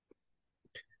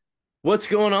What's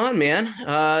going on, man?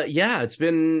 Yeah, it's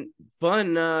been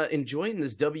fun. Enjoying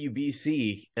this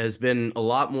WBC has been a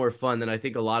lot more fun than I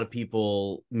think a lot of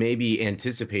people maybe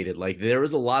anticipated. Like there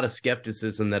was a lot of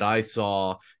skepticism that I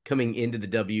saw coming into the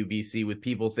WBC with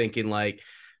people thinking like,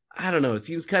 I don't know, it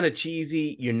seems kind of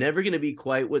cheesy. You're never going to be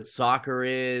quite what soccer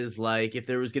is. Like if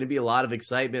there was going to be a lot of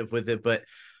excitement with it, but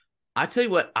I tell you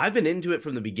what, I've been into it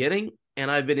from the beginning, and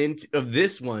I've been into of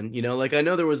this one. Like I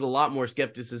know there was a lot more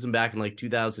skepticism back in like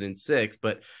 2006,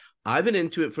 but I've been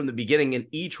into it from the beginning. And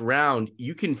each round,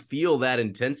 you can feel that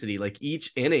intensity. Like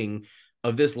each inning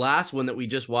of this last one that we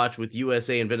just watched with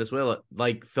USA and Venezuela,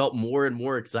 like felt more and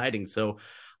more exciting. So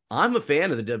I'm a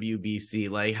fan of the WBC.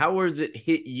 Like, how has it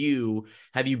hit you?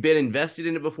 Have you been invested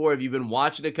in it before? Have you been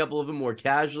watching a couple of them more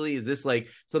casually? Is this like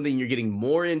something you're getting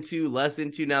more into, less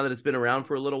into now that it's been around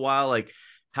for a little while? Like,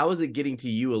 how is it getting to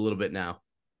you a little bit now?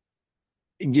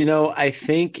 I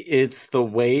think it's the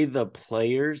way the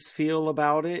players feel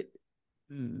about it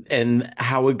and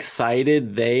how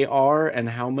excited they are and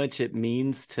how much it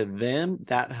means to them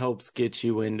that helps get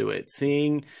you into it.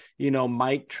 Seeing,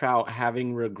 Mike Trout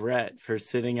having regret for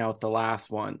sitting out the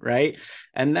last one, right?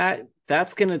 And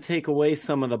that's going to take away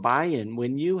some of the buy-in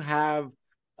when you have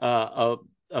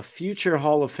a future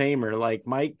Hall of Famer like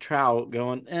Mike Trout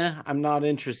going, I'm not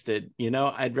interested.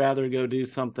 I'd rather go do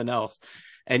something else.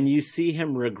 And you see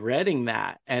him regretting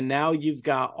that. And now you've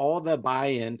got all the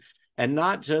buy-in, and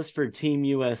not just for Team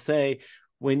USA.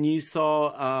 When you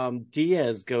saw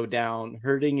Diaz go down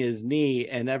hurting his knee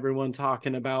and everyone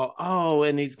talking about, oh,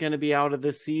 and he's going to be out of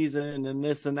the season and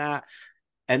this and that.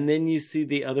 And then you see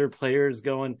the other players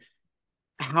going,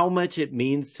 how much it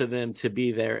means to them to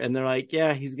be there. And they're like,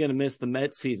 yeah, he's going to miss the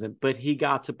Mets season, but he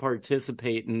got to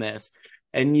participate in this.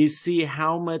 And you see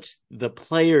how much the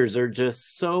players are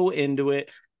just so into it,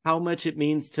 how much it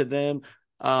means to them.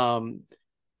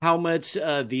 How much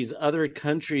these other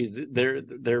countries,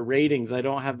 their ratings, I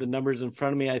don't have the numbers in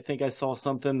front of me. I think I saw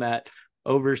something that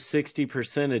over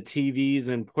 60% of TVs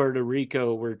in Puerto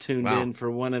Rico were tuned Wow. in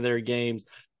for one of their games.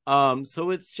 So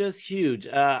it's just huge.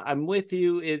 I'm with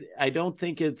you. I don't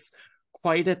think it's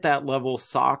quite at that level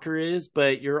soccer is,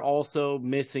 but you're also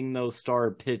missing those star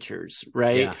pitchers,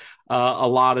 right? Yeah. A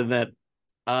lot of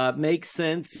that makes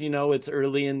sense. It's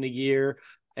early in the year,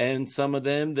 and some of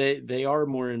them they are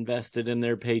more invested in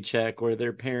their paycheck or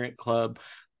their parent club.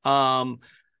 Um,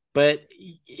 but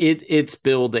it's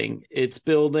building.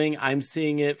 I'm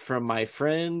seeing it from my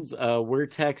friends. We're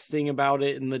texting about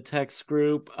it in the text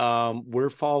group. We're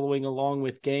following along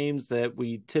with games that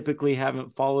we typically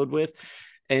haven't followed with.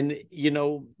 And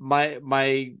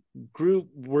my group,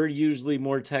 we're usually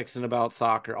more texting about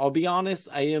soccer. I'll be honest,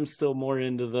 I am still more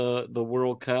into the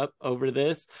World Cup over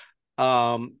this.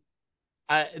 um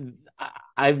I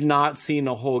I've not seen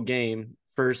a whole game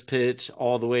first pitch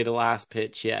all the way to last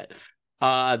pitch yet.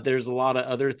 There's a lot of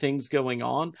other things going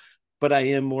on, but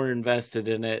I am more invested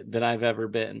in it than I've ever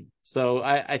been. So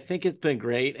I think it's been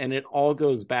great, and it all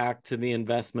goes back to the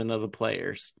investment of the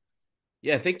players.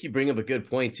 Yeah, I think you bring up a good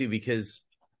point too, because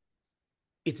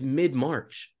it's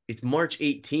mid-March. It's March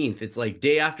 18th. It's like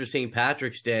day after St.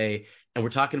 Patrick's Day, and we're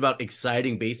talking about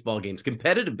exciting baseball games,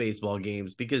 competitive baseball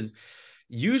games, because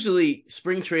usually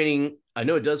spring training, I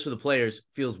know it does for the players,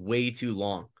 feels way too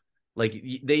long. Like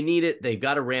they need it, they've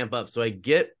got to ramp up. So I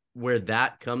get where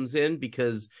that comes in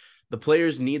because the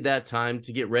players need that time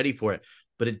to get ready for it.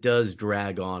 But it does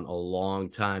drag on a long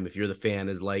time if you're the fan.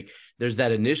 Is like there's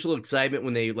that initial excitement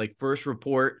when they like first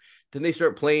report, then they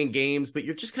start playing games, but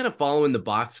you're just kind of following the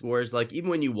box scores. Like even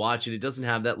when you watch it, it doesn't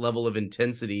have that level of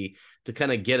intensity to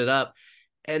kind of get it up.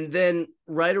 And then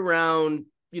right around,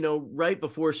 right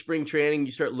before spring training,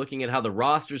 you start looking at how the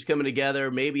roster's coming together,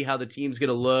 maybe how the team's going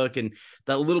to look, and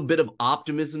that little bit of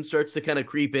optimism starts to kind of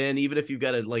creep in. Even if you've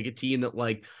got a team that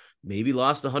like maybe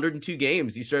lost 102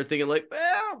 games, you start thinking like,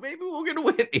 well, maybe we're going to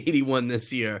win 81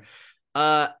 this year.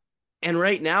 Uh, and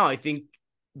right now, I think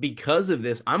because of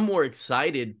this, I'm more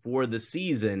excited for the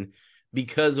season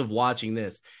because of watching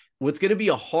this. What's going to be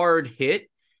a hard hit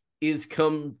is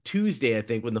come Tuesday, I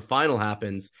think, when the final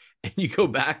happens and you go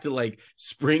back to like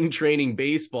spring training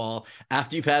baseball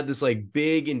after you've had this like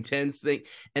big intense thing.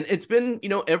 And it's been,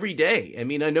 every day. I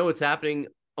mean, I know it's happening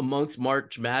amongst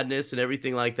March Madness and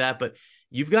everything like that, but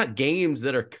you've got games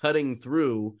that are cutting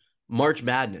through March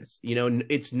Madness.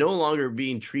 It's no longer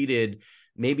being treated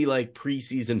maybe like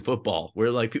preseason football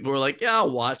where like people are like, yeah,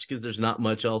 I'll watch because there's not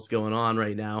much else going on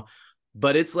right now.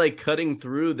 But it's like cutting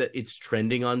through that. It's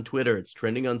trending on Twitter, it's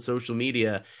trending on social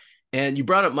media. And you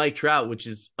brought up Mike Trout, which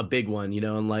is a big one,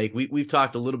 and like we've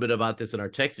talked a little bit about this in our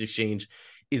text exchange,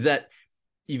 is that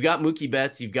you've got Mookie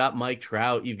Betts, you've got Mike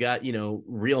Trout, you've got,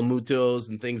 Real Mutos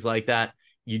and things like that.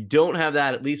 You don't have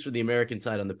that, at least for the American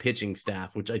side, on the pitching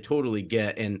staff, which I totally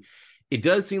get. And it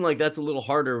does seem like that's a little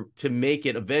harder to make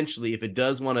it eventually, if it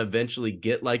does want to eventually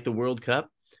get like the World Cup,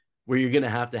 where you're going to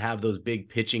have those big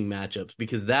pitching matchups,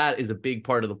 because that is a big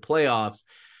part of the playoffs,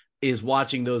 is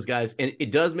watching those guys. And it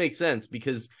does make sense,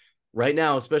 because right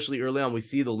now, especially early on, we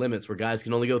see the limits where guys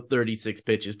can only go 36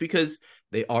 pitches, because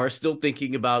they are still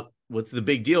thinking about what's the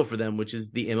big deal for them, which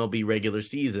is the MLB regular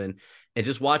season. And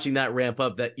just watching that ramp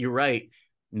up, that you're right.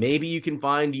 Maybe you can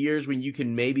find years when you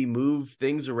can maybe move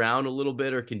things around a little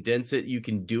bit or condense it. You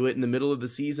can do it in the middle of the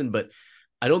season, but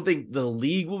I don't think the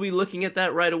league will be looking at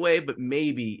that right away. But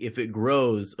maybe if it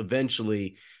grows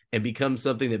eventually and becomes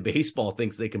something that baseball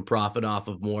thinks they can profit off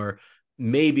of more,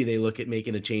 maybe they look at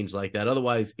making a change like that.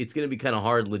 Otherwise, it's going to be kind of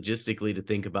hard logistically to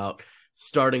think about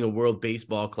starting a World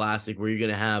Baseball Classic where you're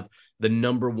going to have the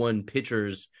number one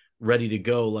pitchers ready to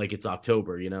go like it's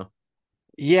October,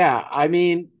 Yeah, I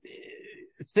mean,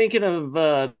 thinking of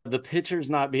the pitchers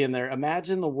not being there,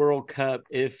 imagine the World Cup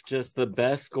if just the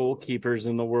best goalkeepers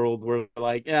in the world were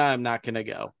like, yeah, I'm not going to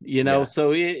go, Yeah.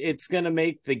 so it's going to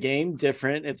make the game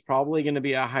different. It's probably going to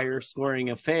be a higher scoring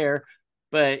affair,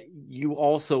 but you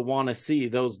also want to see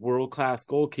those world-class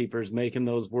goalkeepers making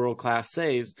those world-class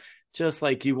saves, just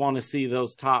like you want to see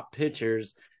those top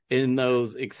pitchers in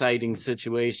those exciting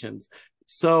situations.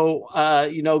 So,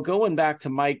 going back to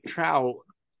Mike Trout,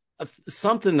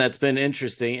 something that's been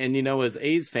interesting, and as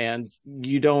A's fans,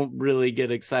 you don't really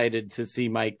get excited to see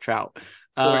Mike Trout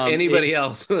Or anybody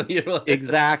else.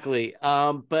 Exactly.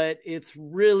 But it's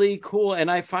really cool,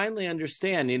 and I finally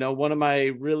understand. One of my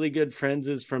really good friends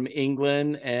is from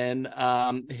England, and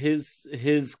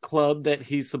his club that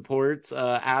he supports,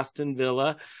 Aston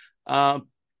Villa, not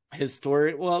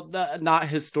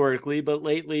historically, but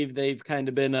lately they've kind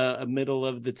of been a middle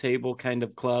of the table kind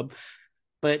of club.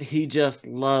 But he just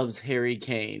loves Harry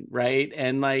Kane, right?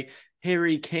 And like,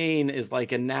 Harry Kane is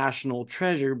like a national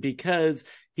treasure because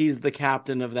he's the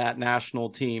captain of that national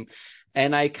team.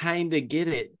 And I kind of get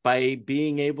it by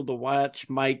being able to watch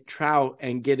Mike Trout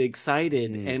and get excited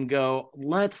and go,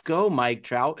 let's go, Mike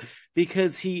Trout,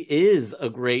 because he is a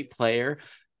great player.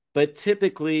 But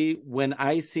typically when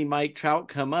I see Mike Trout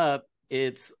come up,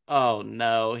 it's, oh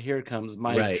no, here comes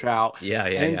Mike Trout.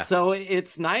 Yeah. So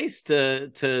it's nice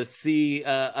to see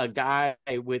a guy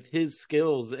with his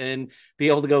skills and be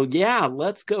able to go, yeah,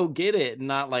 let's go get it, and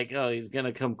not like, oh, he's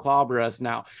gonna come clobber us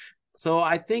now. So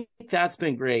I think that's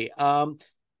been great.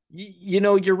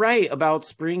 You're right about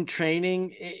spring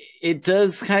training. It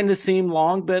does kind of seem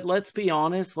long, but let's be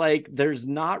honest, like, there's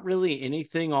not really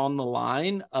anything on the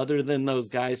line other than those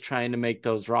guys trying to make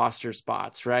those roster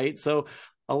spots, right? So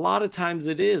a lot of times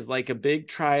it is like a big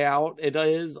tryout. It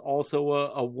is also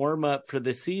a warm up for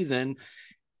the season.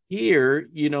 Here,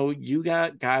 you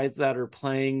got guys that are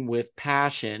playing with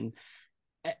passion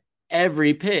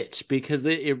every pitch because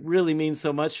it really means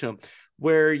so much to them.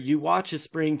 Where you watch a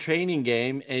spring training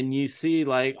game and you see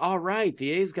like, all right,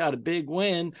 the A's got a big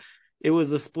win. It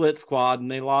was a split squad and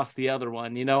they lost the other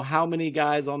one. How many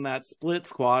guys on that split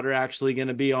squad are actually going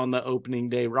to be on the opening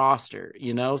day roster?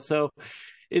 So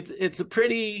it's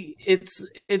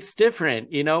different.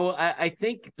 I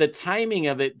think the timing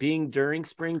of it being during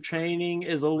spring training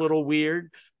is a little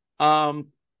weird.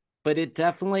 But it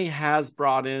definitely has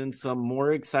brought in some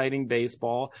more exciting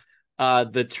baseball.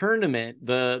 The tournament,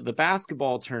 the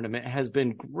basketball tournament has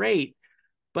been great,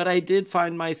 but I did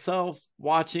find myself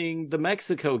watching the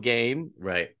Mexico game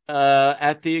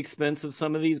at the expense of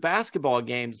some of these basketball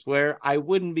games where I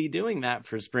wouldn't be doing that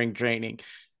for spring training.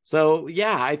 So,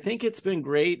 yeah, I think it's been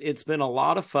great. It's been a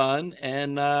lot of fun,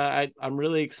 and I'm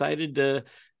really excited to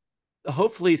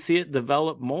hopefully see it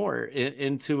develop more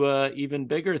into a even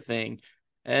bigger thing.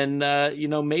 And,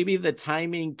 maybe the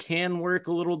timing can work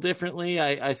a little differently.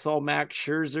 I saw Max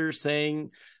Scherzer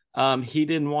saying he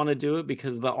didn't want to do it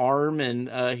because of the arm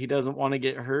and he doesn't want to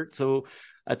get hurt. So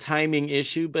a timing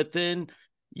issue. But then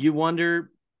you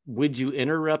wonder, would you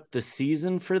interrupt the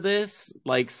season for this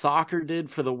like soccer did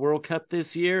for the World Cup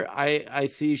this year? I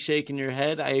see you shaking your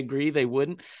head. I agree they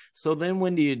wouldn't. So then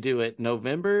when do you do it?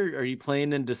 November? Are you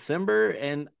playing in December?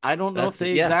 And I don't know if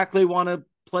they exactly want to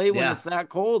play when it's that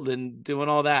cold and doing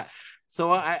all that.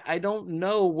 So I don't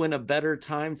know when a better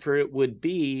time for it would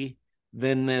be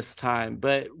than this time.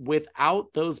 But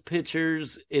without those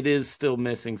pitchers, it is still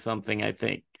missing something, I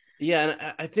think. Yeah,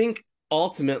 and I think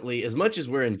ultimately, as much as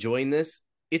we're enjoying this,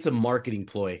 it's a marketing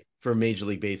ploy for Major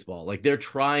League Baseball. Like, they're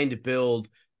trying to build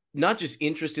not just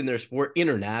interest in their sport,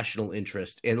 international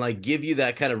interest, and like give you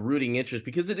that kind of rooting interest,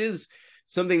 because it is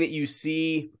something that you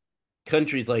see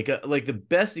countries like the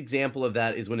best example of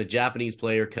that is when a Japanese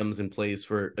player comes and plays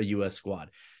for a US squad.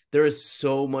 There is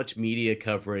so much media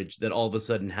coverage that all of a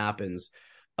sudden happens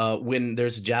when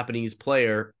there's a Japanese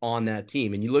player on that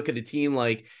team. And you look at a team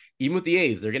like, even with the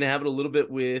A's, they're going to have it a little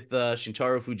bit with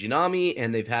Shintaro Fujinami,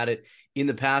 and they've had it in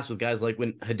the past with guys like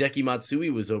when Hideki Matsui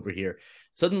was over here.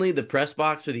 Suddenly the press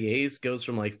box for the A's goes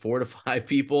from like 4 to 5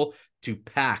 people to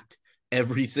packed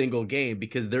every single game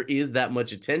because there is that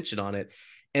much attention on it.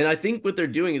 And I think what they're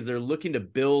doing is they're looking to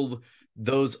build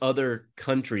those other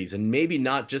countries, and maybe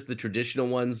not just the traditional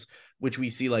ones, which we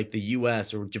see like the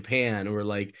US or Japan or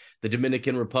like the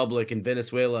Dominican Republic and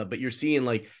Venezuela, but you're seeing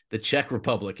like the Czech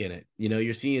Republic in it.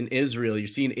 You're seeing Israel, you're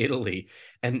seeing Italy,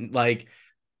 and like,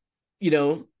 you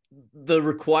know, the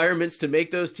requirements to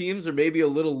make those teams are maybe a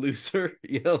little looser,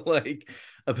 like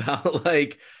about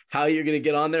like how you're going to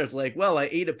get on there. It's like, well, I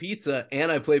ate a pizza and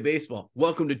I play baseball.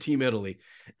 Welcome to Team Italy.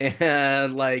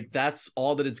 And like, that's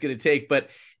all that it's going to take. But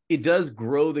it does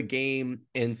grow the game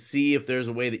and see if there's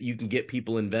a way that you can get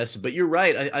people invested. But you're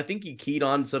right. I think you keyed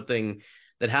on something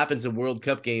that happens in World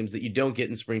Cup games that you don't get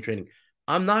in spring training.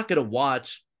 I'm not going to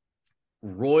watch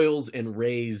Royals and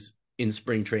Rays in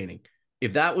spring training.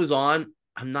 If that was on,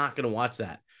 I'm not going to watch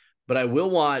that. But I will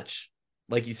watch,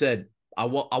 like you said, I'll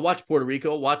watch Puerto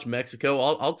Rico, watch Mexico.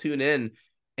 I'll tune in.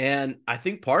 And I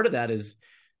think part of that is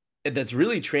that's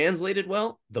really translated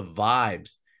well, the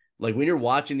vibes. Like when you're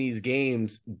watching these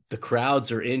games, the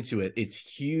crowds are into it. It's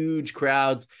huge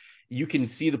crowds. You can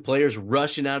see the players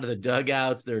rushing out of the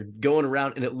dugouts. They're going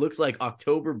around, and it looks like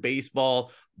October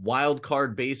baseball, wild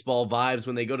card baseball vibes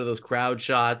when they go to those crowd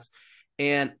shots.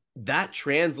 And that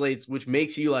translates, which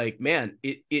makes you like, man,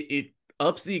 it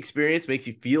ups the experience, makes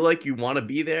you feel like you want to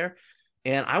be there.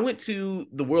 And I went to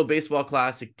the World Baseball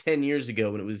Classic 10 years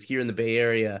ago when it was here in the Bay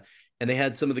Area, and they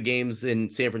had some of the games in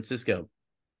San Francisco.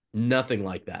 Nothing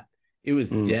like that. It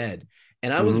was dead.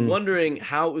 And I was wondering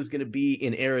how it was going to be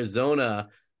in Arizona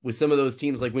with some of those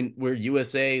teams, like where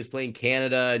USA is playing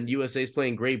Canada and USA is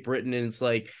playing Great Britain. And it's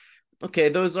like, okay,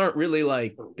 those aren't really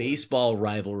like baseball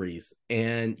rivalries.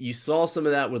 And you saw some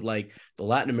of that with like the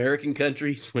Latin American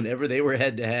countries whenever they were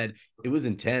head to head. It was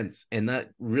intense. And that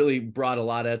really brought a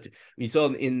lot out. You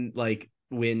saw in like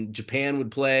when Japan would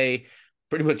play,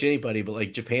 pretty much anybody, but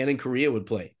like Japan and Korea would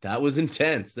play. That was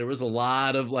intense. There was a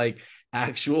lot of like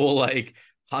actual like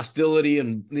hostility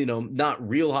and, not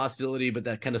real hostility, but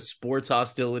that kind of sports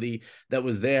hostility that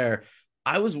was there.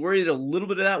 I was worried a little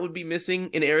bit of that would be missing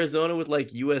in Arizona with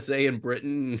like USA and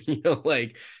Britain.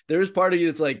 Like there's part of you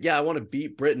that's like, yeah, I want to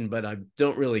beat Britain, but I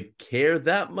don't really care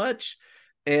that much.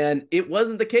 And it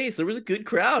wasn't the case. There was a good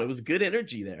crowd. It was good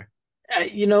energy there.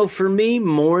 For me,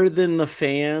 more than the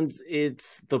fans,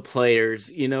 it's the players.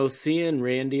 Seeing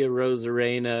Randy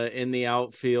Arozarena in the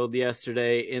outfield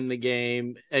yesterday in the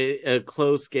game, a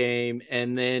close game,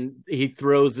 and then he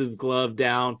throws his glove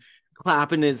down,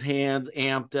 clapping his hands,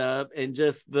 amped up, and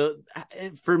just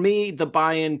for me, the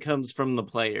buy-in comes from the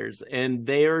players, and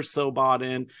they are so bought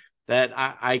in that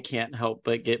I can't help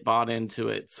but get bought into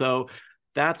it. So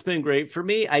that's been great for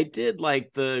me. I did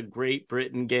like the Great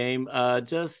Britain game,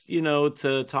 just,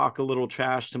 to talk a little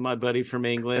trash to my buddy from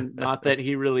England. Not that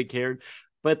he really cared,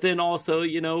 but then also,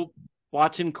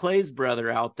 watching Clay's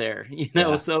brother out there,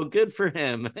 Yeah. so good for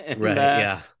him. And, Right.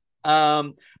 Yeah.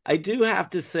 I do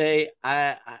have to say,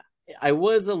 I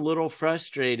was a little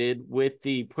frustrated with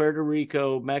the Puerto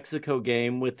Rico Mexico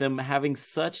game with them having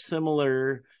such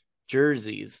similar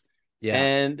jerseys. Yeah.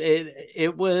 And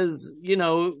it was,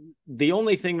 the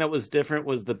only thing that was different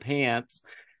was the pants.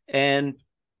 And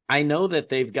I know that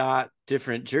they've got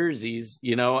different jerseys,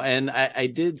 and I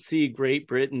did see Great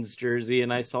Britain's jersey,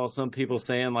 and I saw some people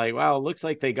saying like, wow, it looks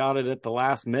like they got it at the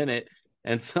last minute,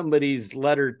 and somebody's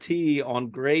letter T on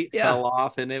great fell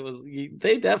off, and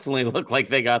they definitely look like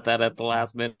they got that at the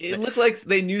last minute. It looked like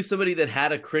they knew somebody that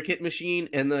had a cricket machine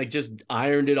and like just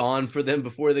ironed it on for them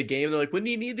before the game. They're like, when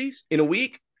do you need these? In a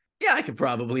week? Yeah, I could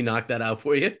probably knock that out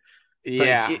for you.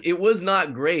 Yeah. Like, it was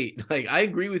not great. Like, I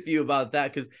agree with you about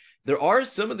that because there are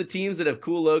some of the teams that have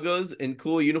cool logos and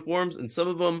cool uniforms, and some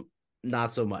of them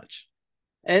not so much.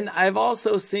 And I've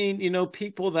also seen,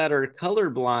 people that are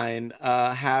colorblind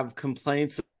have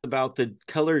complaints about the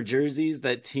color jerseys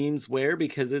that teams wear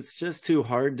because it's just too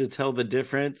hard to tell the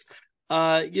difference.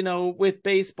 With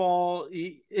baseball,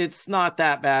 it's not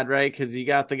that bad, right? Because you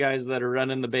got the guys that are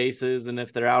running the bases, and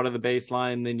if they're out of the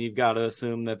baseline, then you've got to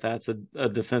assume that that's a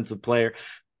defensive player.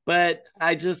 But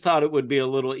I just thought it would be a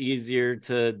little easier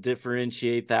to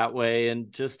differentiate that way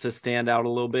and just to stand out a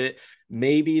little bit.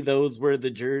 Maybe those were the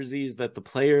jerseys that the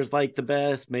players like the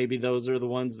best. Maybe those are the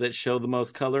ones that show the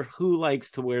most color. Who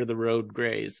likes to wear the road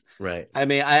grays? Right. I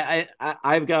mean,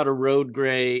 I've got a road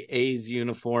gray A's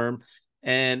uniform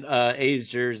and A's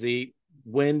jersey.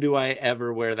 When do I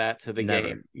ever wear that to the Never.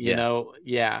 game? Yeah.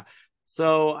 Yeah.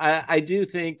 So I do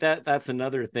think that that's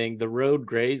another thing. The road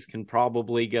grays can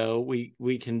probably go.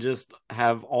 We can just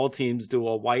have all teams do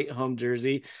a white home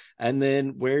jersey and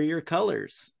then wear your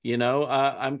colors.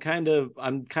 I'm kind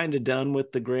of done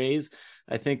with the grays.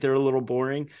 I think they're a little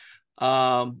boring.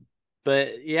 Um,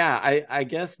 but yeah, I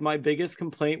guess my biggest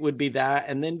complaint would be that.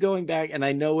 And then going back, and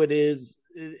I know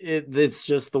it's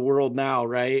just the world now,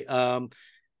 right?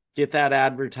 Get that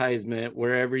advertisement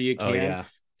wherever you Oh can. yeah.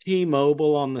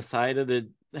 T-Mobile on the side of the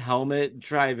helmet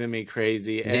driving me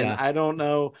crazy. And Yeah. I don't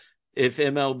know if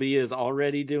MLB is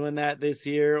already doing that this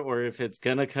year or if it's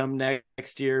gonna come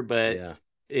next year, but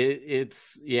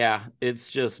Yeah.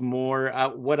 it's just more.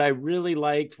 What I really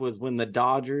liked was when the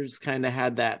Dodgers kind of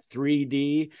had that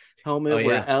 3D Oh helmet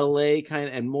where yeah. LA kind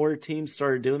of and more teams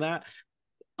started doing that.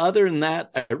 Other than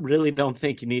that, I really don't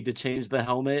think you need to change the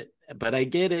helmet, but I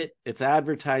get it. It's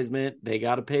advertisement. They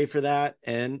got to pay for that,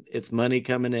 and it's money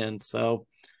coming in. So,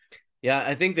 Yeah,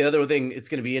 I think the other thing it's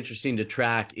going to be interesting to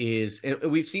track is, and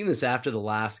we've seen this after the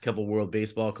last couple World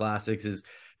Baseball Classics, is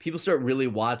people start really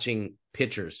watching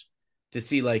pitchers to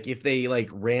see like if they like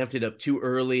ramped it up too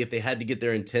early, if they had to get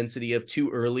their intensity up too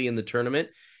early in the tournament,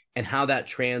 and how that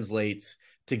translates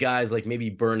to guys like maybe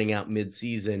burning out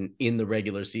mid-season in the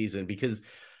regular season, because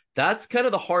that's kind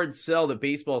of the hard sell that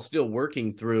baseball's still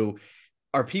working through.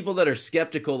 Are people that are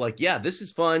skeptical, like, yeah, this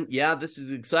is fun, yeah, this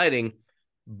is exciting,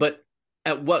 but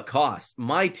at what cost?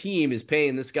 My team is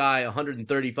paying this guy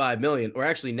 135 million, or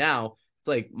actually now it's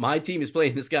like my team is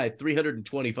paying this guy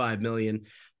 325 million.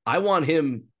 I want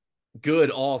him good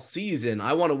all season.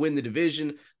 I want to win the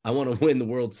division. I want to win the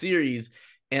World Series,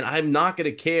 and I'm not going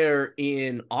to care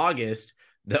in August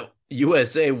that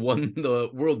USA won the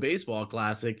World Baseball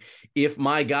Classic if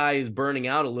my guy is burning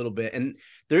out a little bit. And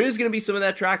there is going to be some of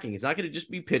that tracking. It's not going to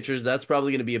just be pitchers. That's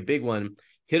probably going to be a big one.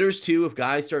 Hitters too, if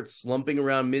guys start slumping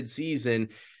around mid-season,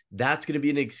 that's going to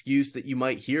be an excuse that you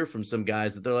might hear from some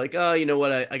guys that they're like, oh, you know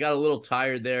what? I got a little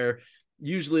tired there,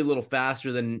 usually a little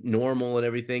faster than normal and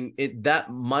everything.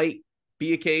 That might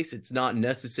be a case. It's not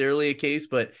necessarily a case,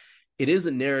 but it is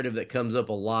a narrative that comes up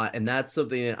a lot. And that's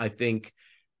something that I think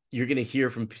you're going to hear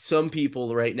from some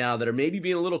people right now that are maybe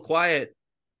being a little quiet,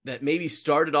 that maybe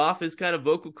started off as kind of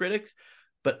vocal critics,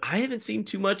 but I haven't seen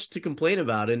too much to complain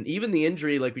about. And even the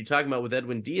injury, like we talking about with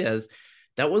Edwin Diaz,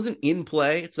 that wasn't in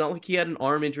play. It's not like he had an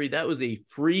arm injury. That was a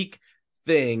freak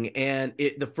thing. And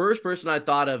the first person I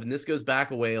thought of, and this goes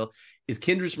back a while, is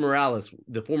Kendrys Morales,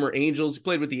 the former Angels. He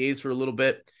played with the A's for a little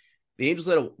bit. The Angels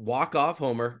had a walk-off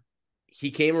homer.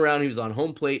 He came around. He was on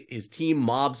home plate. His team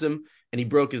mobs him, and he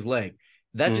broke his leg.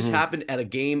 That just happened at a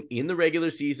game in the regular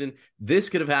season. This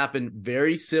could have happened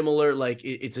very similar. Like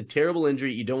it's a terrible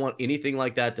injury. You don't want anything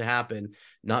like that to happen.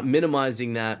 Not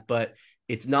minimizing that, but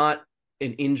it's not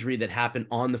an injury that happened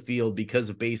on the field because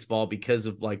of baseball, because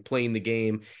of like playing the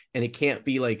game. And it can't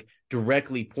be like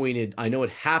directly pointed. I know it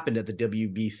happened at the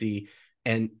WBC,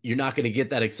 and you're not going to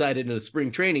get that excited in a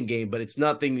spring training game, but it's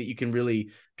nothing that you can really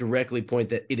directly point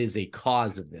that it is a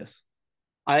cause of this.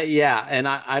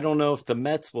 I don't know if the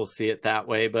Mets will see it that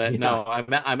way, but Yeah. no,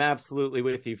 I'm absolutely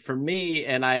with you. For me,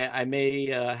 and I may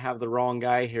have the wrong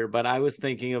guy here, but I was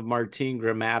thinking of Martin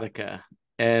Gramatica,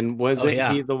 and Oh wasn't he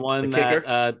yeah. the The one that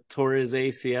kicker. tore his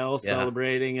ACL Yeah.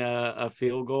 celebrating a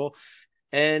field goal?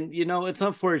 And it's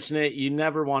unfortunate. You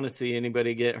never want to see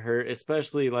anybody get hurt,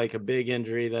 especially like a big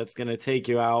injury that's going to take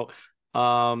you out.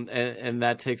 And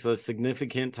that takes a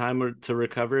significant time to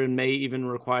recover and may even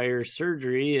require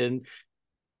surgery. And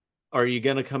are you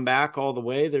going to come back all the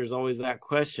way? There's always that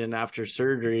question after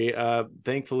surgery.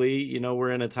 Thankfully,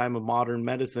 we're in a time of modern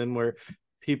medicine where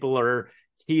people are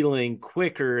healing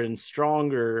quicker and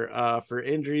stronger for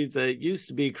injuries that used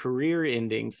to be career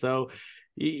ending. So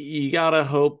you got to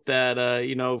hope that,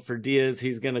 for Diaz,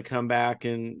 he's going to come back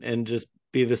and just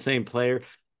be the same player.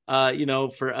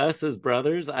 For us as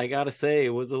brothers, I got to say, it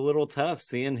was a little tough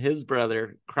seeing his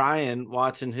brother crying,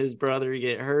 watching his brother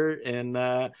get hurt,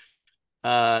 and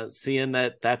seeing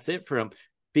that that's it for him,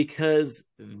 because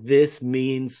this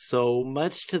means so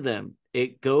much to them.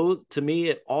 It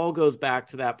all goes back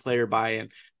to that player buy-in.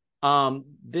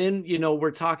 Then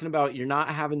we're talking about you're not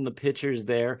having the pitchers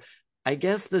there. I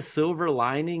guess the silver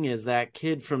lining is that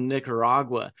kid from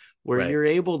Nicaragua, where Right. you're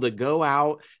able to go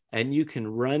out and you can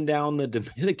run down the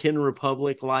Dominican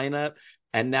Republic lineup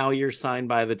and now you're signed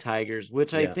by the Tigers,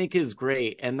 which I Yeah. think is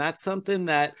great. And that's something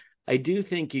that I do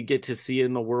think you get to see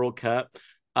in the World Cup.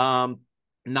 Um,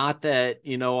 Not that,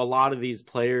 a lot of these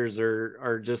players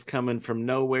are just coming from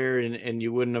nowhere, and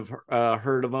you wouldn't have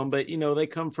heard of them, but they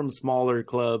come from smaller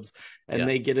clubs and Yeah.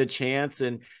 they get a chance,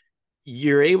 and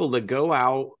you're able to go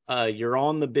out, you're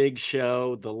on the big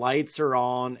show, the lights are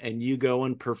on, and you go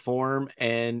and perform,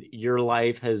 and your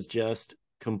life has just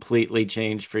completely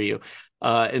changed for you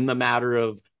in the matter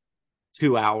of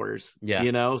 2 hours,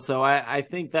 Yeah. so I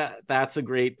think that that's a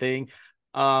great thing.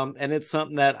 And it's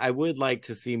something that I would like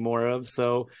to see more of.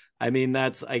 So I mean,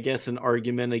 that's, I guess, an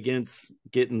argument against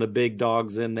getting the big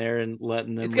dogs in there and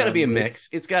letting It's them got to be run a loose. mix.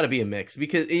 It's got to be a mix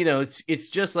because it's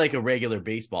just like a regular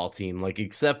baseball team, like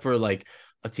except for like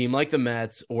a team like the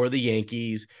Mets or the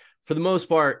Yankees. For the most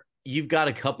part, you've got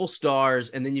a couple stars,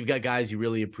 and then you've got guys you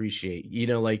really appreciate.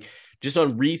 Like just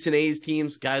on recent A's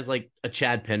teams, guys like a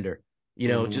Chad Pender.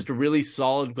 Mm-hmm. Just a really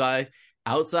solid guy.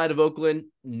 Outside of Oakland,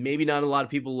 maybe not a lot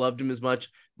of people loved him as much.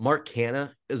 Mark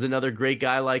Canha is another great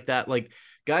guy like that. Like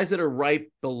guys that are right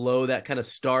below that kind of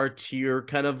star tier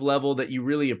kind of level that you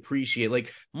really appreciate.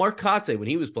 Like Mark Kotze, when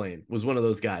he was playing, was one of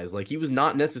those guys. Like he was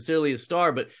not necessarily a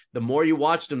star, but the more you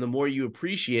watched him, the more you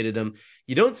appreciated him.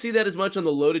 You don't see that as much on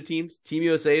the loaded teams. Team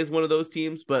USA is one of those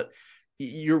teams, but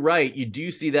you're right. You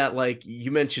do see that, like you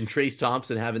mentioned, Trace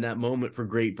Thompson having that moment for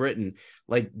Great Britain.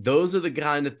 Like those are the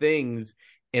kind of things.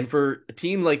 And for a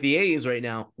team like the A's right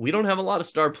now, we don't have a lot of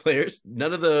star players.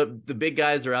 None of the big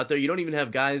guys are out there. You don't even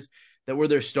have guys that were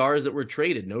their stars that were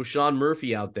traded. No Sean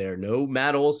Murphy out there, no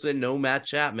Matt Olson, no Matt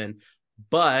Chapman.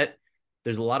 But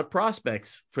there's a lot of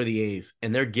prospects for the A's,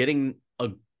 and they're getting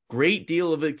a great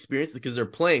deal of experience because they're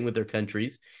playing with their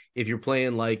countries. If you're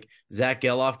playing like Zach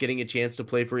Geloff getting a chance to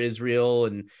play for Israel,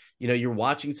 and you're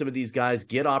watching some of these guys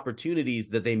get opportunities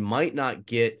that they might not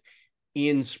get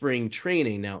in spring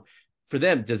training. Now, for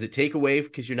them, does it take away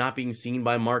because you're not being seen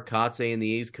by Mark Kotze and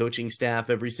the A's coaching staff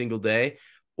every single day?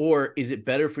 Or is it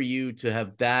better for you to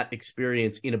have that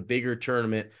experience in a bigger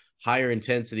tournament, higher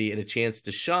intensity, and a chance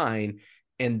to shine?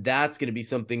 And that's going to be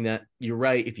something that you're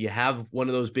right. If you have one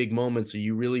of those big moments or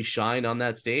you really shine on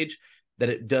that stage, that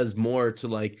it does more to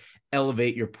like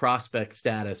elevate your prospect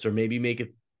status or maybe make a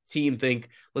team think,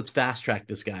 let's fast track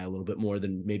this guy a little bit more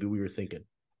than maybe we were thinking.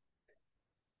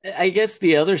 I guess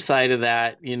the other side of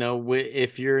that,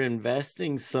 if you're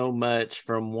investing so much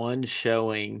from one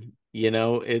showing,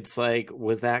 it's like,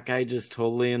 was that guy just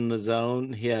totally in the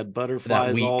zone? He had That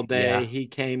butterflies all week, day. yeah. He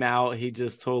came out, he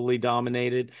just totally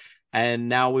dominated. And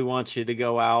now we want you to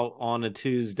go out on a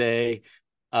Tuesday,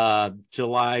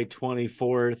 July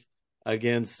 24th,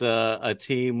 against a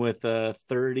team with a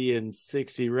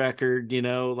 30-60 record,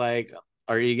 like,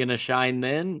 are you going to shine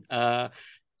then?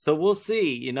 So we'll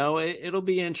see. It'll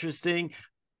be interesting.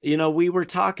 We were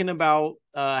talking about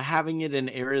having it in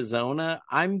Arizona.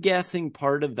 I'm guessing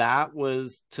part of that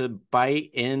was to bite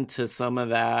into some of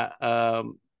that,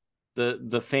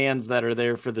 the fans that are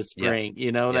there for the Yeah. spring.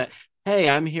 Yeah. That, hey,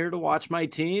 I'm here to watch my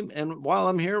team, and while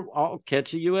I'm here, I'll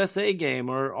catch a USA game,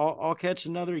 or I'll catch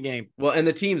another game. Well, and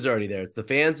the team's already there. It's the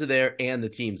fans are there and the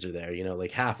teams are there,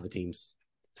 like half of the teams.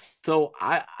 So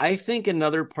I think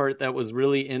another part that was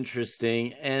really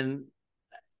interesting,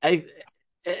 I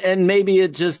and maybe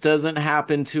it just doesn't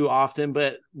happen too often,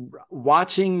 but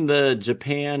watching the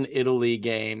Japan Italy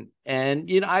game, and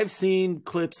I've seen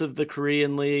clips of the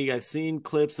Korean League, I've seen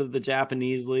clips of the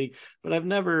Japanese League, but I've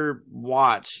never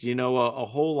watched a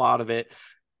whole lot of it.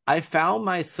 I found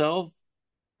myself,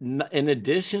 in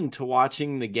addition to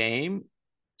watching the game,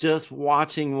 just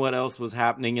watching what else was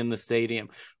happening in the stadium,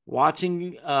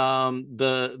 watching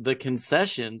the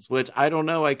concessions, which I don't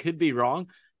know, I could be wrong,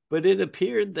 but it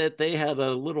appeared that they had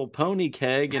a little pony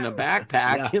keg and a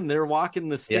backpack Yeah. and they're walking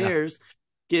the Yeah. stairs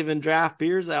giving draft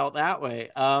beers out that way.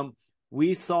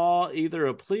 We saw either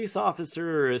a police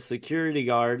officer or a security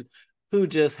guard who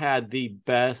just had the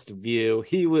best view.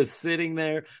 He was sitting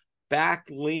there back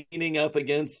leaning up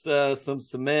against some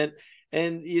cement,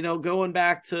 and going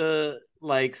back to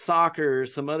like soccer or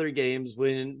some other games,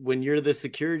 when you're the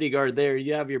security guard there,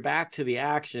 you have your back to the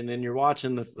action and you're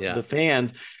watching Yeah. the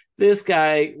fans. This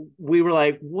guy, we were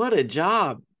like, what a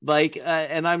job. Like,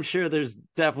 and I'm sure there's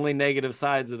definitely negative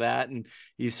sides of that, and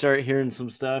you start hearing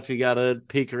some stuff, you got to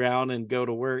peek around and go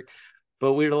to work.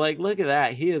 But we were like, look at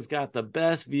that, he has got the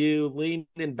best view,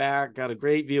 leaning back, got a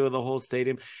great view of the whole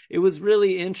stadium. It was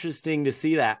really interesting to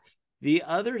see that. The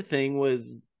other thing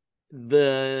was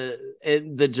the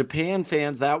Japan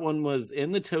fans. That one was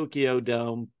in the Tokyo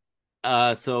Dome,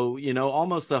 so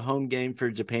almost a home game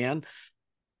for Japan.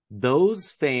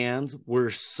 Those fans were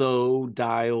so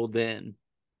dialed in.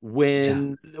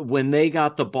 Yeah. when they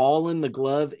got the ball in the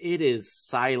glove, it is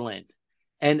silent.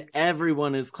 And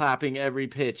everyone is clapping every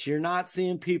pitch. You're not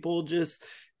seeing people just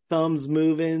thumbs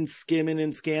moving, skimming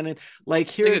and scanning. Like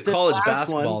It's here like a at this college last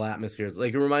one, basketball atmosphere. It's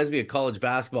like, it reminds me of college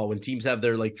basketball when teams have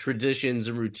their like traditions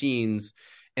and routines,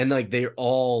 and like they're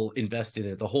all invested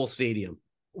in it, the whole stadium.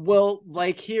 well,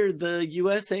 like here, the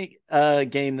USA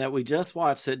game that we just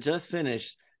watched that just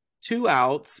finished, 2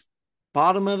 outs,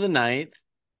 bottom of the ninth,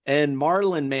 and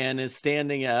Marlin Man is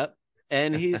standing up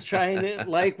and he's trying to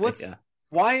like Yeah.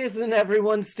 why isn't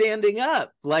everyone standing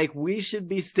up? Like we should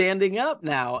be standing up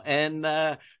now. And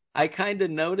I kind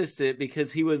of noticed it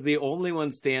because he was the only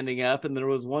one standing up and there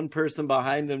was one person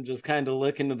behind him just kind of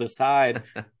looking to the side.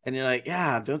 And you're like,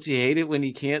 yeah, don't you hate it when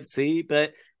you can't see?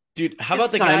 But Dude, how about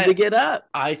it's the time guy? to get up.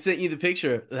 I sent you the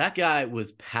picture. That guy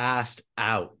was passed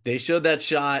out. They showed that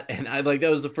shot, and I like that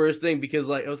was the first thing because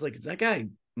like I was like, is that guy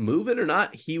moving or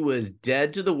not? He was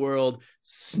dead to the world,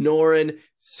 snoring,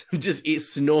 just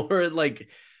snoring like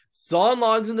sawing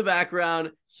logs in the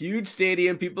background. Huge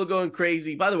stadium, people going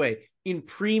crazy. By the way, in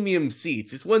premium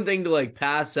seats, it's one thing to like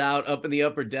pass out up in the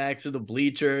upper decks or the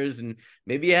bleachers, and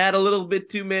maybe you had a little bit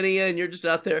too many, and you're just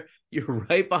out there. You're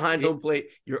right behind home plate.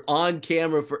 You're on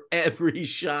camera for every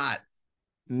shot.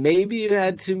 Maybe you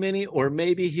had too many, or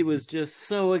maybe he was just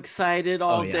so excited Oh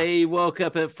all yeah, day. He woke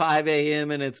up at 5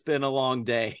 a.m. and it's been a long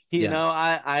day.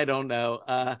 yeah. I don't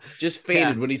know. Just Yeah,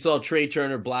 fainted when he saw Trey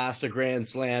Turner blast a grand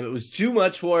slam. It was too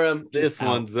much for him. Just this out.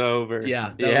 one's over.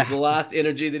 Yeah, that was Yeah, the last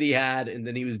energy that he had, and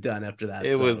then he was done after that.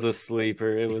 it was So a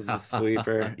sleeper. It was a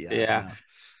sleeper. yeah, Yeah. no.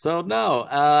 So no,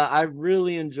 I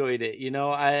really enjoyed it.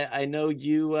 I know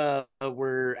you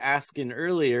were asking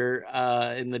earlier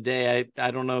in the day. I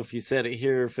don't know if you said it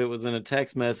here, if it was in a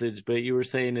text message, but you were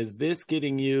saying, is this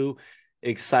getting you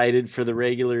excited for the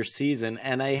regular season?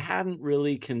 And I hadn't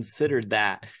really considered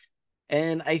that.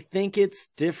 And I think it's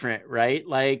different, right?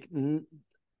 Like I'm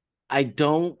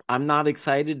not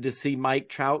excited to see Mike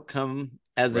Trout come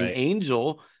as an Right.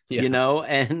 angel, Yeah.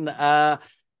 and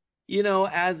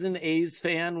as an A's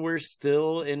fan, we're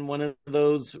still in one of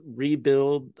those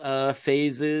rebuild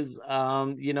phases.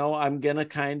 I'm gonna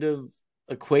kind of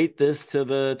equate this to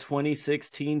the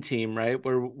 2016 team, right?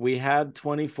 Where we had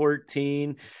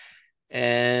 2014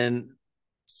 and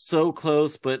so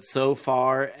close but so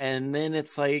far, and then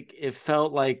it's like it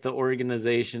felt like the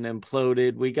organization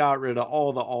imploded. We got rid of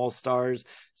all the all-stars,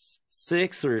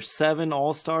 6 or 7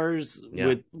 all-stars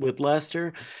Yeah. with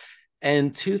Lester.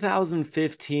 And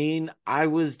 2015, I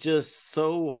was just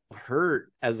so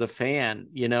hurt as a fan,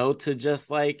 to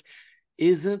just like,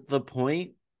 isn't the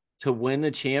point to win a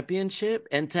championship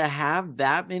and to have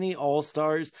that many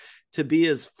all-stars, to be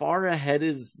as far ahead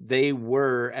as they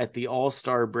were at the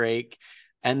all-star break,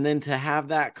 and then to have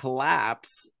that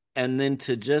collapse and then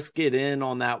to just get in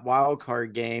on that wild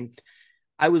card game?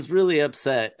 I was really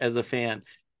upset as a fan.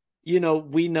 We know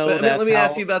But I mean, let that's me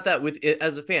ask how. you about that with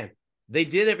as a fan. They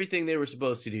did everything they were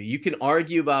supposed to do. You can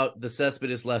argue about the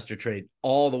Cespedes Lester trade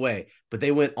all the way, but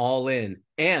they went all in.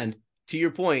 And to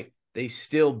your point, they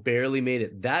still barely made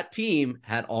it. That team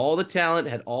had all the talent,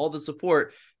 had all the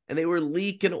support, and they were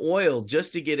leaking oil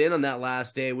just to get in on that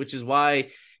last day, which is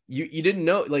why you didn't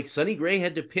know. Like Sonny Gray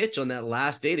had to pitch on that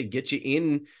last day to get you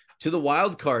in to the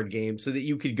wild card game so that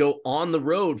you could go on the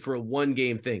road for a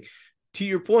 1-game thing. To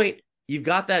your point, you've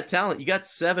got that talent. You got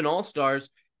 7 all-stars.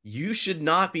 You should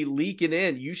not be leaking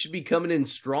in. You should be coming in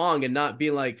strong and not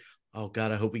being like, oh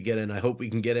God, I hope we get in. I hope we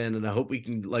can get in, and I hope we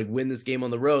can like win this game on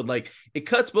the road. Like it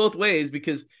cuts both ways,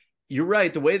 because you're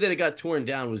right. The way that it got torn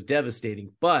down was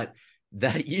devastating, but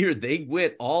that year they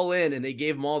went all in and they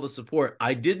gave them all the support.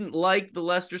 I didn't like the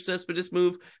Lester Cespedes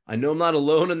move. I know I'm not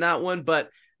alone in that one,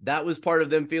 but that was part of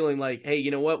them feeling like, hey,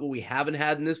 you know what we haven't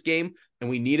had in this game, and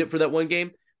we need it for that one game.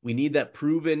 We need that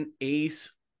proven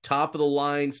ace, top of the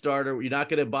line starter. You're not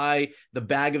going to buy the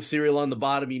bag of cereal on the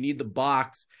bottom. You need the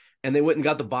box. And they went and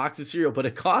got the box of cereal, but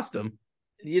it cost them.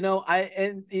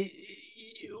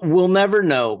 We'll never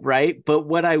know, right? But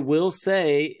what I will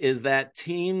say is that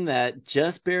team that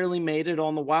just barely made it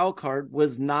on the wild card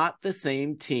was not the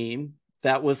same team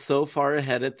that was so far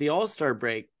ahead at the All-Star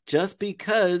break. Just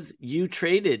because you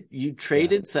traded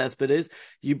Cespedes,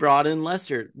 you brought in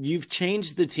Lester, you've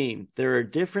changed the team. There are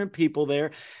different people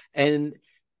there. And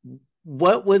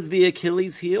what was the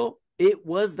Achilles heel? It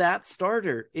was that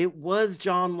starter. It was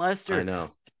John Lester. I know.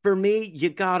 For me, you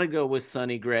got to go with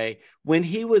Sonny Gray. When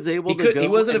he was able to go, he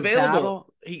wasn't and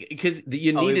available. Because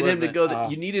you needed him to go.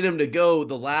 You You needed him to go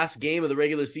the last game of the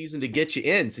regular season to get you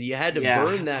in. So you had to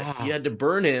burn that. You had to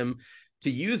burn him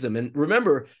to use him. And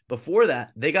remember, before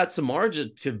that, they got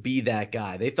Samardzija to be that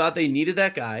guy. They thought they needed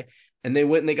that guy. and they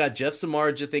went and they got Jeff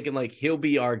Samardzija, thinking like he'll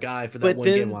be our guy for that But one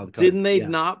game then wild card. didn't they Yeah,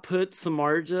 not put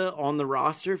Samardzija on the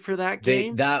roster for that they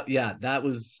game? that yeah that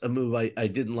was a move I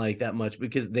didn't like that much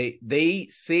because they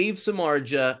saved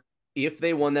Samardzija. If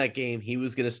they won that game, he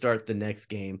was going to start the next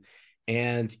game,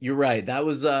 and you're right. That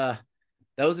was a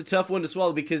tough one to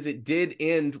swallow because it did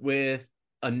end with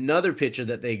another pitcher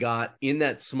that they got in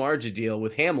that Samardzija deal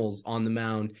with Hamels on the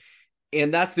mound.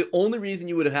 And that's the only reason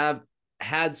you would have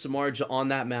had Samardzija on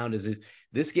that mound is if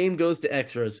this game goes to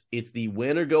extras. It's the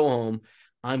win or go home.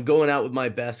 I'm going out with my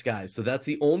best guys. So that's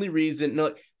the only reason. No,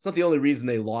 it's not the only reason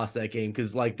they lost that game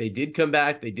because like they did come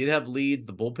back. They did have leads.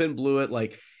 The bullpen blew it.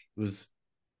 Like it was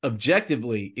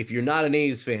objectively, if you're not an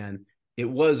A's fan, it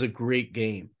was a great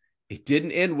game. It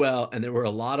didn't end well, and there were a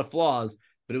lot of flaws,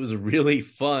 but it was a really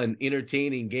fun,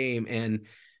 entertaining game. And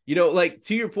like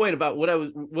to your point about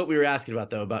what we were asking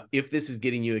about though, about if this is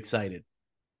getting you excited,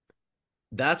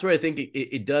 that's where I think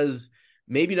it does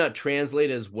maybe not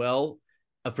translate as well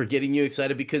for getting you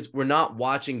excited because we're not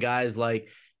watching guys like,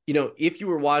 if you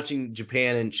were watching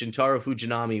Japan and Shintaro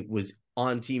Fujinami was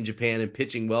on Team Japan and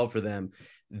pitching well for them,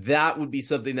 that would be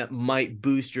something that might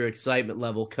boost your excitement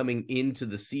level coming into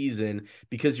the season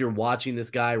because you're watching this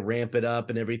guy ramp it up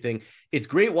and everything. It's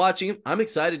great watching him. I'm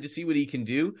excited to see what he can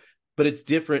do, but it's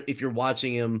different if you're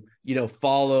watching him,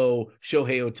 follow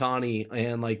Shohei Ohtani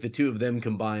and like the two of them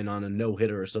combine on a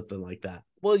no-hitter or something like that.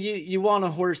 Well, you want a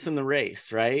horse in the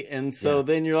race, right? And so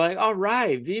then you're like, all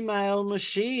right, be my own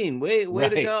machine. Way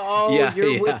right. to go. Oh, yeah,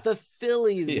 you're with the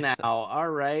Phillies now. All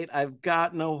right. I've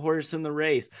got no horse in the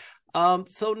race.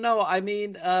 So no, I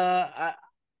mean, I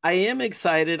am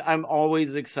excited. I'm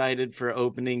always excited for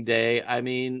opening day. I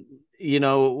mean,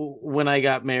 when I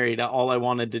got married, all I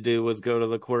wanted to do was go to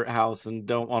the courthouse and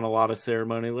don't want a lot of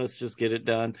ceremony. Let's just get it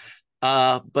done.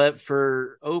 But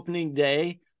for opening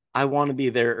day, I want to be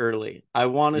there early. I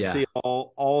want to see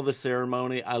all the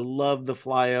ceremony. I love the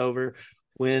flyover.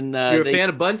 When you're a fan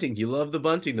of bunting, you love the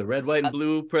bunting, the red, white, and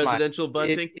blue presidential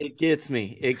bunting. It gets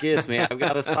me. It gets me. I've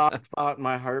got a soft spot in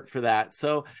my heart for that.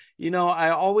 So, I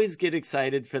always get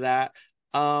excited for that.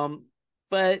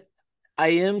 But I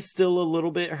am still a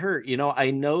little bit hurt.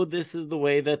 I know this is the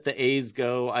way that the A's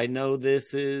go. I know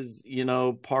this is,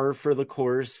 par for the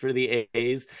course for the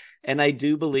A's. And I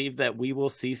do believe that we will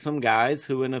see some guys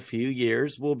who in a few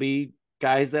years will be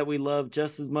guys that we love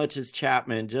just as much as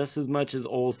Chapman, just as much as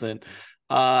Olsen.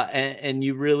 And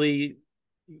you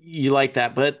like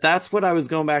that. But that's what I was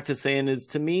going back to saying is,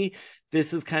 to me,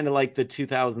 this is kind of like the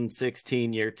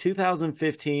 2016 year.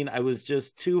 2015, I was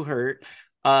just too hurt.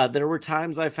 There were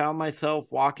times I found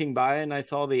myself walking by and I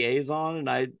saw the A's on and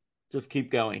I just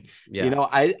keep going. Yeah.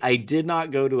 I did not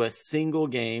go to a single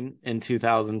game in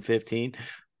 2015,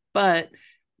 but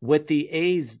what the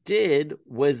A's did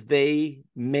was they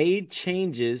made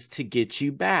changes to get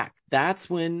you back. That's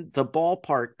when the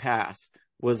ballpark pass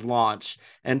was launched.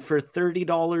 And for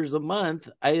 $30 a month,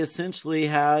 I essentially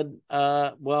had,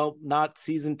 not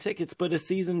season tickets, but a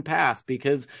season pass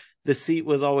because the seat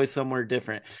was always somewhere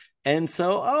different. And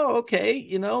so, okay,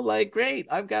 great.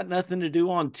 I've got nothing to do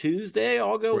on Tuesday.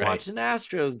 I'll go watch an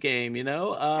Astros game,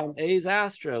 A's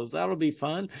Astros. That'll be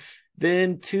fun.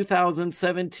 Then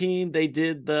 2017, they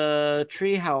did the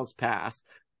Treehouse Pass.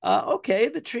 Okay,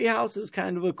 the Treehouse is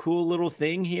kind of a cool little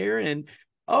thing here. And,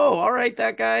 all right,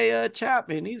 that guy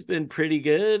Chapman, he's been pretty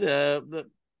good.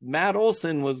 Matt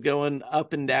Olson was going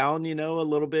up and down, a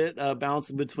little bit,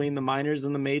 bouncing between the minors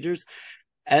and the majors.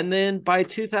 And then by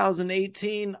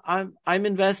 2018, I'm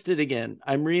invested again.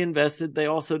 I'm reinvested. They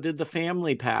also did the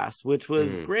family pass, which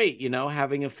was great,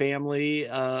 having a family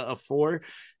of four.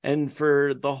 And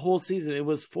for the whole season, it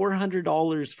was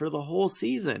 $400 for the whole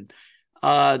season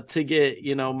to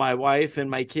get, my wife and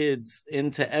my kids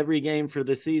into every game for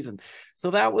the season.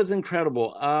 So that was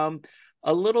incredible.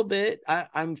 A little bit,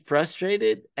 I'm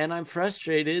frustrated, and I'm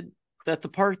frustrated that the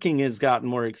parking has gotten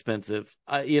more expensive.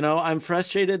 I'm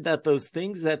frustrated that those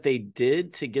things that they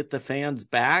did to get the fans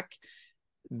back,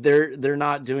 they're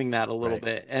not doing that a little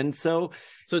bit. And so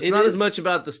it's not as much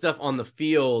about the stuff on the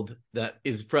field that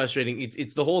is frustrating.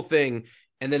 It's the whole thing.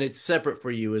 And then it's separate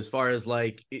for you as far as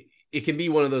like, it can be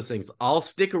one of those things. I'll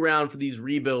stick around for these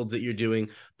rebuilds that you're doing,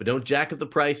 but don't jack up the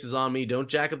prices on me. Don't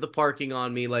jack up the parking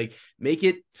on me. Like, make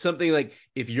it something like,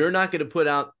 if you're not going to put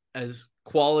out as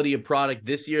quality of product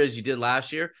this year as you did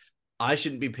last year, I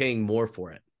shouldn't be paying more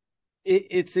for it.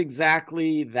 It's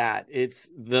exactly that.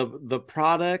 It's the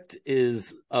product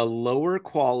is a lower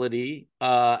quality,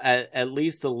 at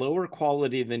least a lower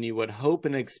quality than you would hope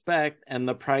and expect, and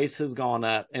the price has gone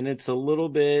up, and it's a little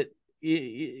bit,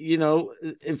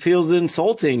 it feels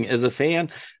insulting as a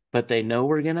fan, but they know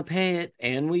we're gonna pay it,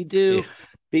 and we do.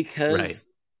 Right. because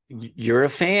you're a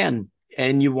fan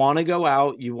and you want to go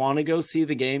out, you want to go see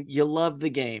the game, you love the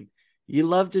game. You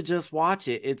love to just watch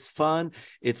it. It's fun.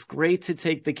 It's great to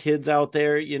take the kids out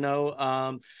there,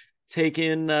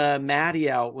 taking Maddie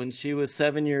out when she was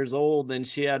 7 years old and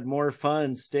she had more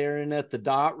fun staring at the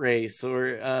dot race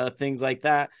or things like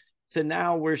that, to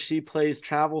now where she plays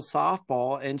travel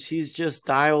softball and she's just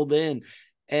dialed in.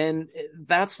 And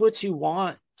that's what you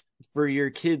want for your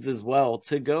kids as well,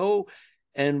 to go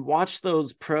and watch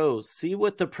those pros, see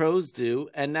what the pros do,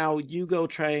 and now you go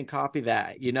try and copy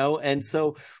that. And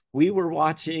so we were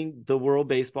watching the World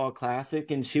Baseball Classic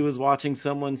and she was watching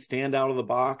someone stand out of the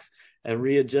box and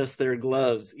readjust their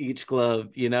gloves, each glove,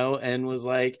 and was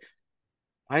like,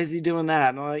 why is he doing that?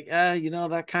 And I'm like,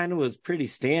 that kind of was pretty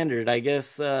standard. I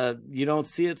guess you don't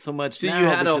see it so much So you now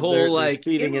had a because whole they're like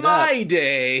speeding in it up. my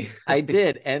day. I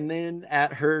did. And then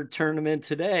at her tournament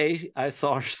today, I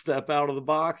saw her step out of the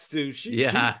box to shoot, shoot,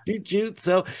 Yeah. shoot, shoot.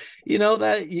 So,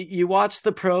 that you watch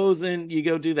the pros and you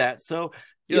go do that. So,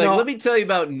 You're like, let me tell you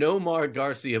about Nomar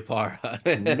Garcia Parra.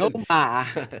 no ma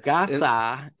And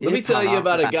gasa let me tell you ita,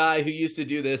 about a guy who used to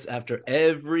do this after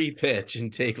every pitch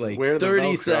and take like wear the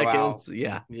 30 Velcro out. seconds.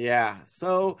 Yeah. Yeah.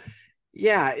 So,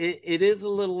 yeah, it is a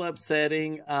little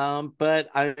upsetting, but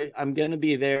I'm gonna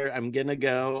be there. I'm gonna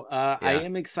go. I Yeah.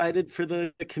 am excited for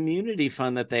the community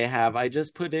fun that they have. I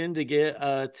just put in to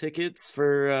get tickets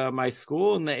for my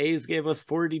school, and the A's gave us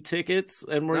 40 tickets,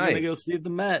 and we're gonna go Nice. see the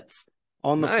Mets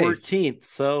on the Nice. 14th.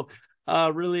 So,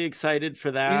 really excited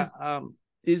for that. Is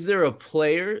is there a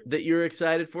player that you're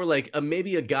excited for? Like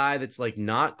maybe a guy that's like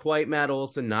not quite Matt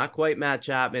Olson, not quite Matt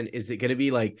Chapman. Is it going to be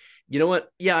like, you know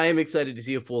what? Yeah, I am excited to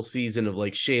see a full season of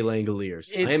like Shea Langoliers.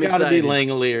 I It's am got to be excited.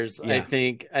 Langoliers. I Yeah,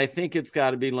 think. I think it's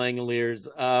got to be Langoliers.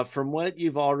 From what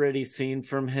you've already seen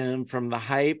from him, from the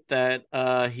hype that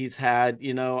he's had,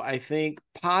 I think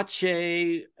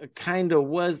Pache kind of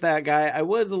was that guy. I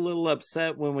was a little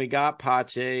upset when we got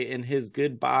Pache and his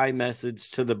goodbye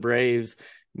message to the Braves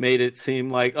made it seem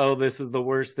like, oh, this is the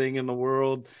worst thing in the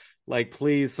world. Like,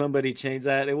 please, somebody change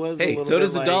that. It was a hey, little so bit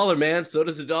does a like, dollar, man. So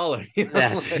does a dollar.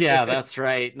 that's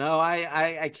right. No,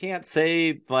 I can't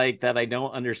say like that I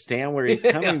don't understand where he's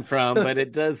Yeah. coming from, but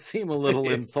it does seem a little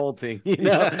insulting,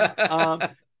 Yeah.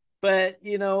 but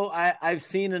I've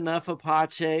seen enough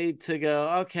Apache to go,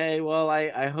 okay, well,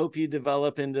 I hope you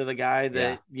develop into the guy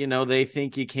Yeah. that they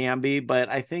think you can be. But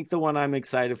I think the one I'm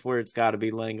excited for, it's got to be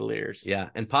Langoliers. Yeah,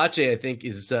 and Pache, I think,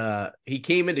 is he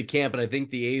came into camp, and I think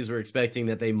the A's were expecting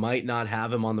that they might not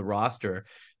have him on the roster,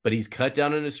 but he's cut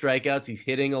down on his strikeouts. He's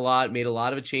hitting a lot, made a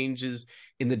lot of changes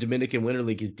in the Dominican Winter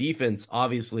League. His defense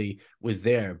obviously was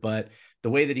there, but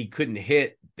the way that he couldn't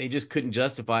hit, they just couldn't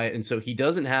justify it, and so he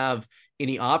doesn't have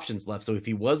any options left. So if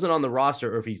he wasn't on the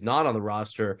roster, or if he's not on the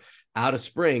roster out of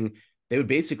spring, they would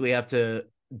basically have to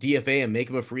DFA him, make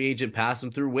him a free agent, pass him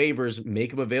through waivers,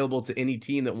 make him available to any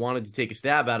team that wanted to take a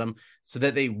stab at him so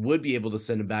that they would be able to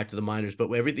send him back to the minors.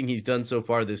 But everything he's done so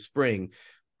far this spring,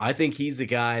 I think he's the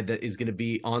guy that is going to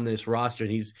be on this roster.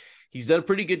 And he's done a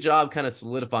pretty good job kind of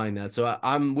solidifying that. So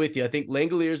I'm with you. I think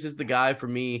Langoliers is the guy for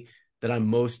me that I'm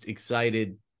most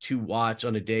excited to watch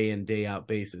on a day in, day out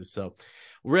basis. So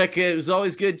Rick, it was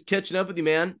always good catching up with you,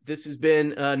 man. This has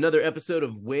been another episode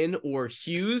of Win or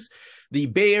Hughes, the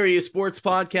Bay Area Sports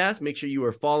Podcast. Make sure you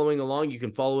are following along. You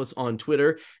can follow us on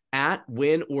Twitter at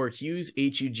Win or Hughes,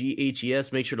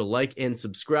 Hughes. Make sure to like and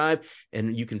subscribe,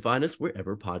 and you can find us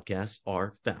wherever podcasts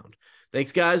are found.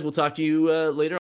 Thanks, guys. We'll talk to you later.